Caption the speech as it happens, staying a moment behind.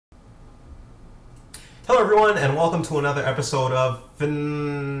Hello, everyone, and welcome to another episode of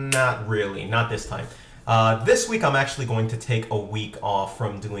Not Really, not this time. This week, I'm actually going to take a week off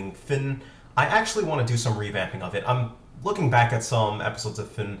from doing Finn. I actually want to do some revamping of it. I'm looking back at some episodes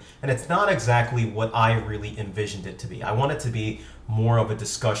of Finn, and it's not exactly what I really envisioned it to be. I want it to be more of a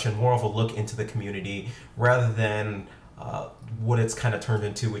discussion, more of a look into the community, rather than what it's kind of turned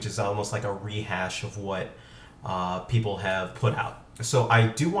into, which is almost like a rehash of what people have put out. So I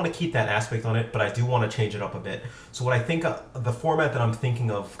do want to keep that aspect on it, but I do want to change it up a bit. So what I think the format that I'm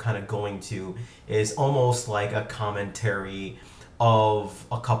thinking of kind of going to is almost like a commentary of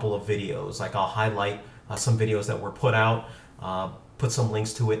a couple of videos. Like I'll highlight some videos that were put out, put some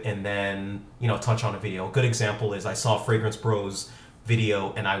links to it, and then touch on a video. A good example is I saw Fragrance Bros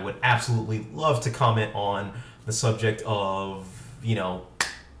video, and I would absolutely love to comment on the subject of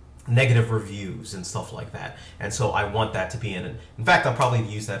negative reviews and stuff like that. And so I want that to be in it. In fact, I'll probably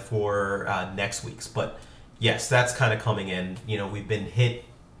use that for next week's. But yes, that's kind of coming in. We've been hit.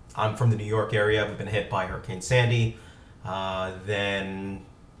 I'm from the New York area. We've been hit by Hurricane Sandy. Then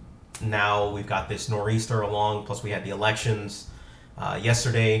now we've got this nor'easter along. Plus we had the elections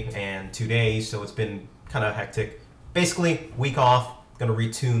yesterday and today. So it's been kind of hectic. Basically, week off. Going to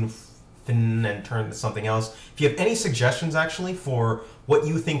retune Finn and turn to something else. If you have any suggestions actually for what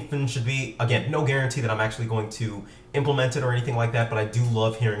you think Finn should be, again, no guarantee that I'm actually going to implement it or anything like that, but I do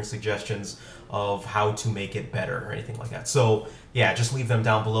love hearing suggestions of how to make it better or anything like that. So yeah, just leave them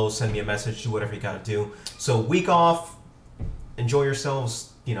down below, send me a message, do whatever you gotta do. So week off, enjoy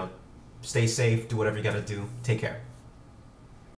yourselves, stay safe, do whatever you gotta do, take care.